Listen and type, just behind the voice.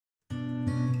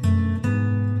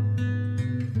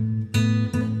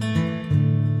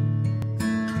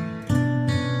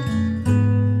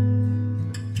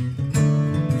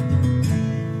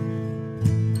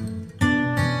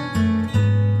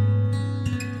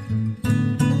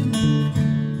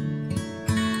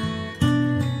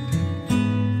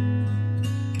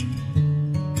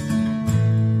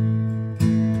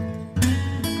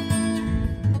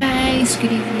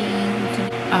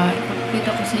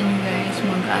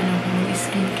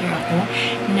skincare ako.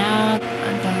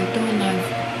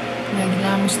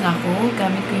 Naglamos na ako.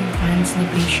 Gamit ko yung pants na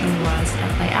facial wash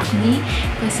anti-acne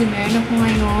kasi meron ako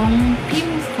ngayong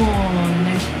pimple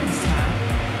na isa.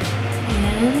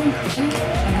 And,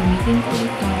 gagamitin ko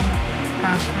ito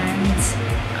pants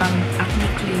acne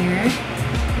clear.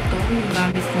 Ito yung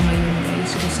gamit ko ngayon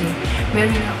guys kasi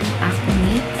meron akong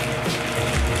acne.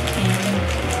 And,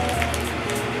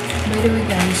 by the way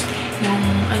guys, yung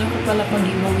ano ko pala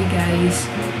pag-giveaway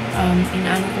guys,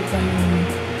 inaano ko pa yung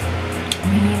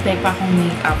hinihintay pa akong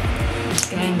makeup.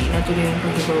 Kaya hindi natuloy yung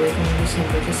pag-giveaway ko ng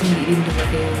December kasi hindi din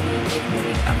dumating yung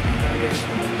makeup na order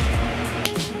ko.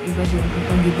 Iba din yung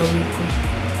pag-giveaway ko.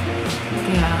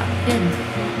 Kaya, yan.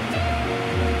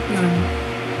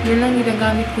 Yun lang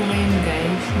ginagamit ko ngayon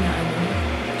guys na ano.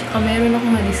 Tsaka meron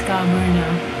akong na-discover na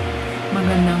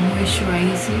magandang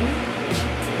moisturizing.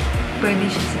 Pwede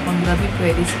siya sa panggabi,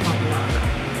 pwede sa pang-umaga.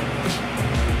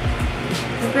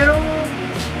 Pero,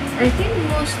 I think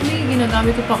mostly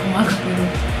ginagamit ko pa umaga pero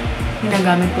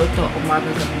ginagamit ko ito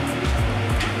umaga-gabi.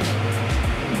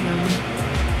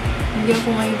 Hindi ako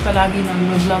ngayon palagi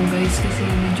nag-vlog guys kasi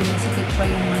medyo masakit pa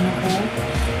yung ano ko,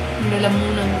 yung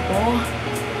lalamunan ko.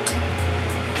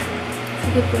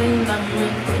 Sakit pa yung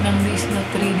lalamunan ko ng days na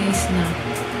 3 days na.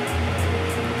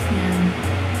 Yan.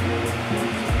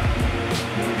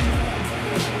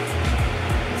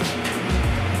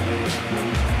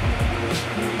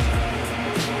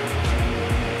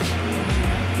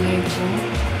 Ko.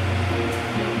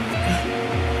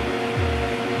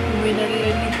 Kung may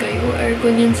naririnig kayo,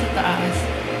 aircon yan sa taas.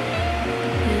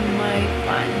 In my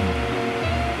pan.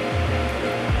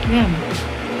 Yan.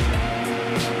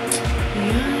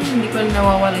 Yan. Hindi pa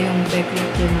nawawala yung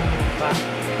peklat yan ng pa.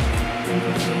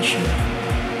 Information.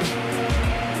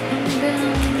 And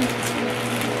then,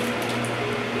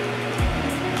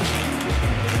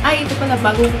 ay, ito pala.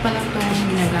 Bago ko pala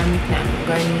itong ginagamit na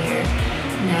Garnier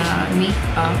na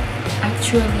makeup.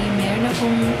 Actually, meron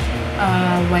akong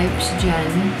wipes dyan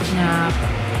na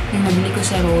yung nabili ko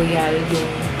sa Royal,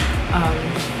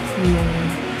 yung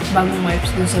bagong wipes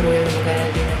dun sa Royal na magana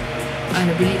din na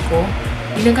nabili ko.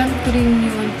 Ginagamit ko rin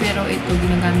yun, pero ito,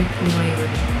 ginagamit ko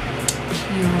ngayon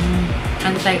yung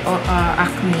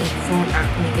anti-acne, phone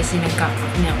acne, kasi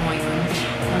nagka-acne ako ngayon.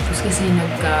 Tapos kasi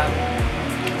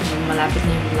malapit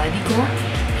na yung bloody ko,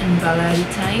 and bloody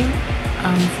time.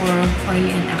 For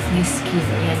oily and acne skin.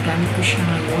 Ayan, gamit ko siya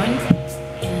ngayon.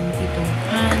 And itong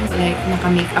pan, like,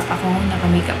 naka-makeup ako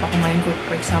ngayon.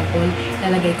 For example,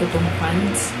 lalagay ko itong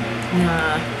pants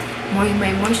na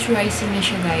may moisturizing na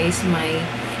siya, guys. May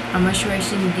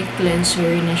moisturizing deep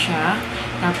cleanser na siya.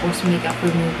 Tapos, makeup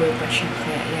remover pa siya.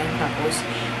 Kaya, ayan. Tapos,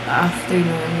 after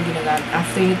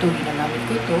nito, ginagamit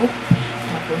ko ito.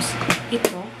 Tapos,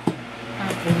 ito.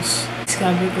 Tapos,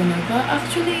 discover ko na ba?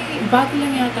 Actually, bago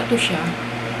lang yata ito siya.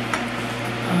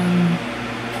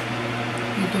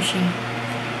 Ito siya.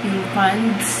 Yung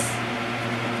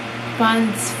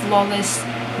Pond's Flawless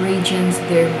Radiance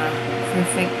Derma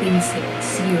Perfecting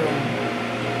Serum.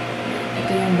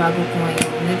 Ito yung bago ko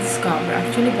ngayon na-discover.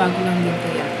 Actually, bago lang din ito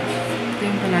yata. Ito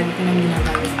yung palagi ko nang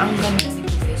ginagamit. Ang ganda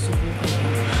nito guys. Subukan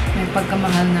nyo. May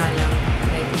pagkamahal na lang.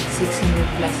 Like,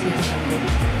 600 plus yata.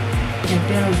 Yan,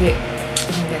 pero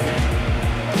ang ganda.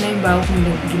 Ito yung bago kong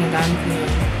ginagamit ko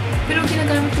yun. Pero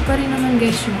ginagamit ko pa rin naman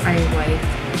guys yung eye white.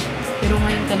 Pero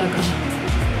ngayon talaga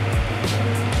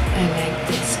I like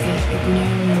this. Kaya ito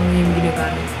yung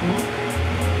ginagamit ko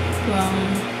from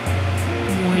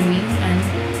morning and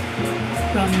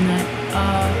from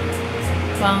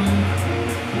pang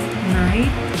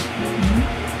night.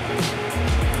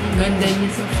 Ang ganda niya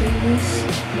sa face.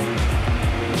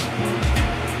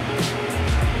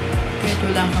 Kahit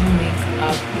wala kang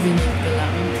make-up, ganyan ka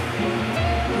lang.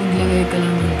 Maglagay ka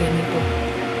lang ng ganito.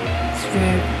 It's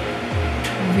very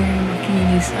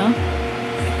makinis,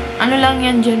 Ano lang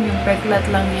yan dyan, yung peklat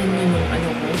lang yan yung ano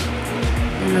ko.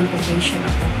 Yung nagpa-facial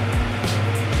ako.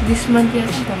 This month yan,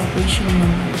 papa-facial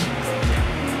naman.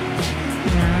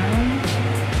 Yan.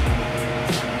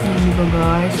 Yan, diba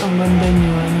guys? Ang ganda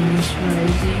nyo, ng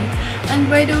moisturizing. And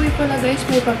by the way pala guys,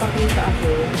 may papakita ako.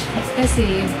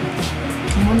 Kasi,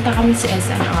 pumunta kami sa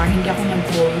SNR, hindi ako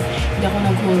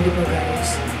nag-haul, diba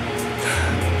guys?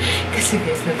 Kasi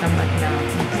guys, natamad na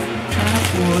ako.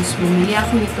 Tapos, bumili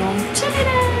ako nitong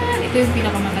tcharan! Ito yung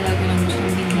pinakamahalaga ko lang gusto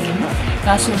bilhin.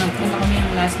 Kaso, nagpunta kami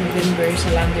ng last November sa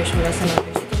Landers. Wala sa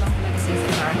Landers. Ito lang talaga sa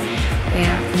SNR.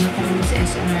 Kaya, pumunta kami sa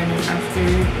SNR nung after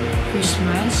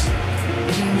Christmas.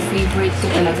 Ito yung favorite ko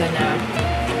talaga na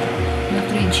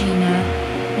Neutrogena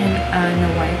na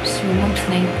wipes. Removes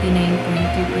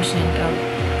 99.3% of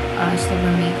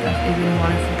stubborn makeup, even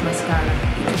waterproof mascara.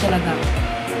 Ito talaga.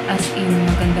 As in,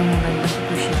 maganda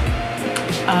ko siya.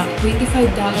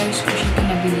 $25 ko siya ito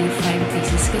nabili, 5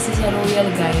 pieces. Kasi sa Royal,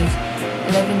 guys,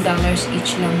 $11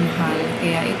 each lang mahal.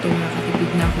 Kaya ito,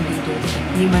 nakatipid na ako dito.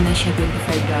 Hindi man na siya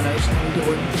 $25 lang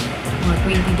doon. Mga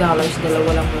 $20, dalawa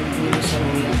lang mabili sa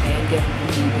Royal. Kaya hindi ako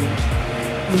bumili.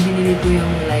 Kung binili ko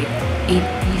yung like 8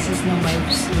 pieces na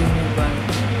wipes removal.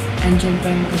 Andyan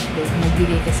pa yung tatlo.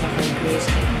 Nagbigay ka sa akin,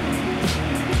 Grace.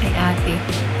 Kay ate.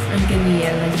 Ang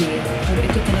ganyan na deal. Pero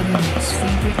ito talaga guys,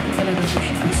 favorite ko talaga ito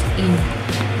siya as in.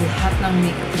 Lahat ng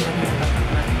makeup talaga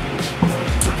natataklan.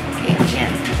 Okay,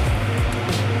 ayan.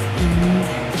 And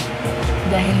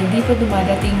dahil hindi pa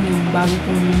dumadating yung bago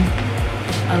kong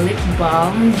lip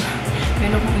balm,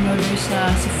 meron akong in-order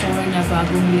sa Sephora na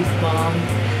bagong lip balm.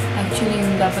 Actually,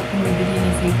 yung dapat kong mabili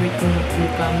na favorite kong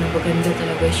lip balm na maganda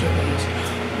talaga siya guys.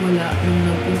 Wala. Nung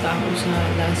nagpunta ako sa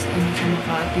last time sa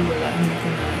Makati, wala. Hindi ko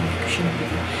siya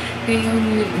nabili. Kaya yung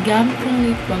gamit kong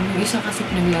lip balm, yung isa kasi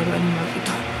pinaglaruan ng mga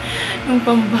ito. Yung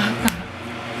pambata.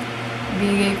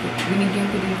 Binigyan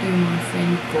ko din ito yung mga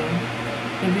friend ko.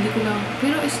 Nabili ko lang.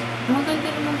 Pero maganda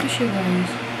naman ko siya guys.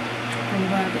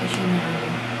 Pambata siya na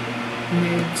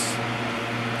nerds.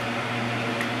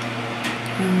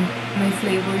 Yung may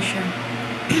flavor siya.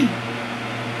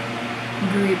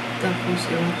 Grape. Tapos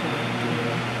yung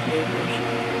flavor siya.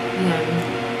 Yan.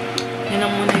 Yan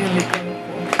lang muna yung lip balm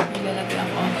ko. Nilalagay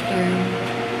ako after.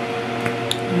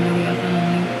 Nilalagay ako ng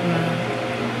lip balm.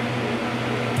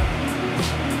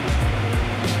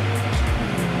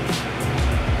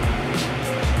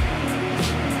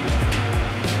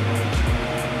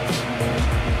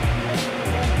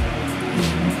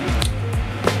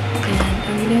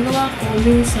 Ginagawa ko,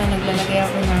 minsan naglalagay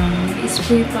ako ng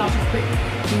spray pa ako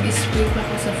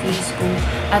sa face ko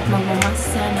at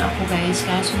magmamask sana ako guys,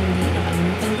 kaso hindi,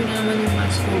 nakalimutan ko na naman yung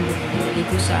mask ko, bumili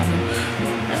ko sa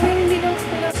hindi lang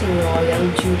pala si Royal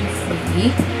Duty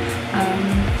Free.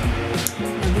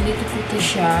 Nabili ko ito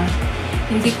siya.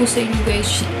 Hindi ko sa inyo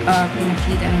guys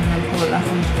pinakita na nag-haul ako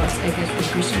ng was I guess for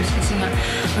Christmas kasi nga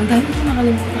ang dami ko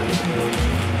nakalimutan ito.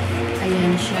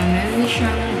 Ayan siya, meron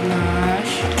siyang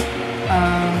blush,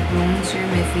 bronzer,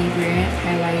 my favorite,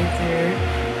 highlighter,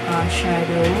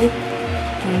 shadow,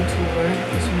 contour,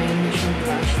 tapos mayroon na siyang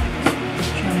blush,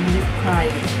 siyang lip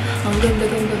primer. Ang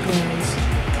ganda-ganda guys,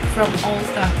 from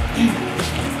Ulta.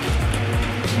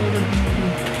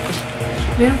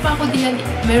 Meron pa ako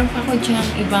dyan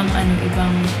ibang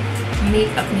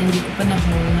makeup na hindi ko pa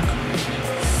na-haul.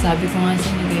 Sabi ko nga sa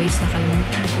inyo guys,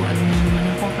 nakalimutan ko, alam mo naman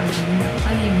ako,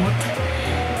 nakalimot.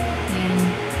 Yan,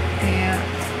 kaya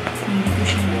hindi ko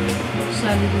siya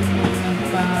solid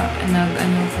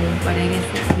nag-ano ko para get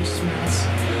for Christmas.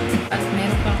 At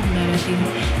meron pa akong darating.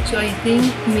 So, I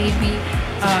think maybe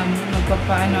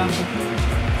magpapaano ako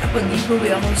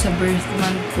pag-giveaway ako sa birth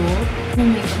month ko.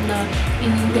 Yung makeup na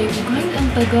inintay ko. Guys,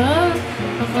 ang tagal.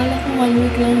 Akala ko 1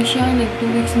 week lang siya. 2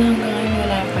 weeks na hanggang ngayon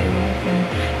wala pa. Ewan kung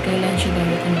kailan siya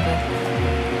darating ba.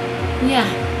 Yeah.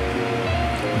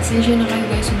 Pasensya na kayo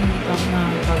guys kung hindi pa ako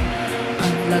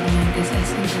nakapag-vlog na kasi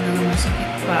as in talaga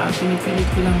masakit pa. Pinipilit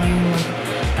ko lang ngayon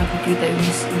magpapakita yung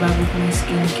bago kong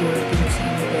skincare routine sa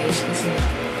inyo guys kasi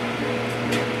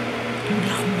hindi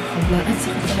ako makablog. At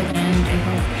sakit talaga and I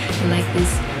hope you like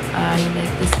this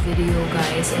video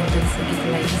guys and don't forget to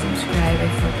like and subscribe. I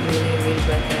felt really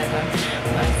bad talaga.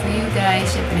 But for you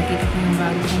guys, pinakita ko yung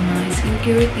bago kong mga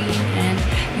skincare routine and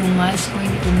yung mask ko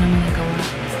hindi ko naman nagawa.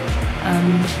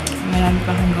 Marami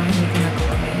pa akong gawin hindi ko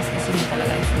nagawa guys kasi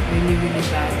talaga I feel really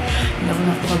bad. Hindi ako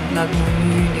nakapag-vlog ng New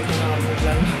Year, hindi ko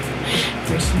nakapag-vlog ng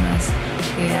Christmas.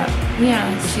 Kaya yeah,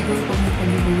 siguro pag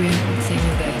mag-giveaway ako sa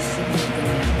inyo guys, sabihin ko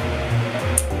na lang.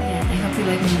 I hope you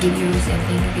like my videos and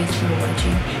thank you guys for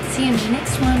watching. See you in the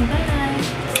next one. Bye!